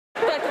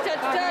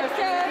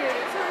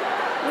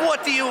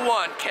What do you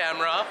want,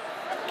 camera?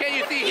 Can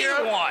you see here?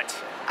 What?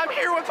 I'm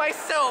here with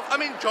myself.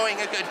 I'm enjoying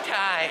a good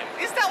time.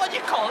 Is that what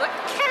you call a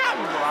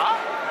camera?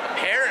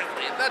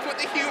 Apparently, that's what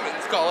the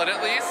humans call it,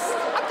 at least.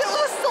 A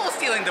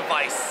soul-stealing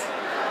device.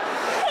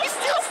 You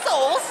steal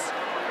souls?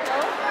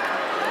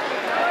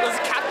 Does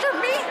it capture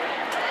me?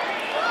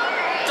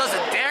 Does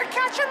it dare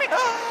capture me?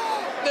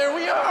 There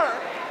we are.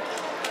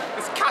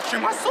 It's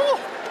capturing my soul.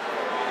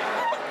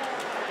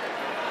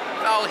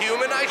 Foul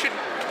human, I should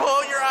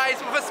pull your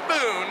eyes with a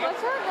spoon.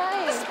 What's her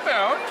name? A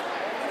spoon?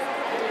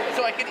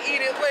 So I can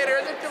eat it later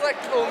as a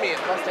delectable meal.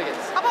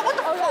 How about with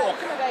the fork?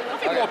 Yeah,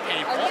 That'd be more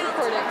painful. I need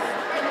recording.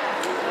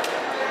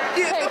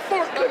 Yeah, the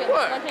fork could Logan,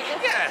 work. wanna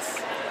take this? Yes.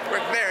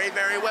 Work very,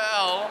 very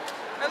well.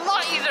 A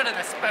lot easier than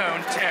a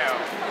spoon, too.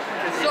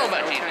 So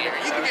much easier.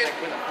 You can just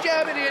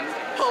jab it in,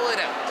 pull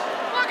it out.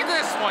 Look at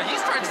this one.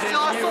 He's trying to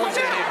steal our soul,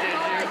 too.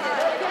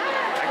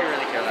 I could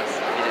really care less.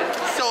 You did.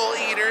 Soul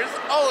eaters,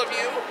 all of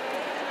you.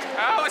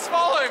 Oh, it's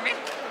following me.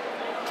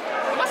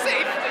 Am I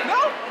safe?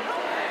 No.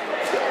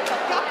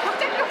 God,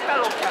 protect your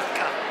fellow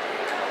Kefka.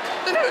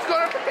 Then who's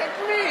gonna protect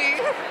me?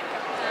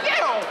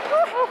 You.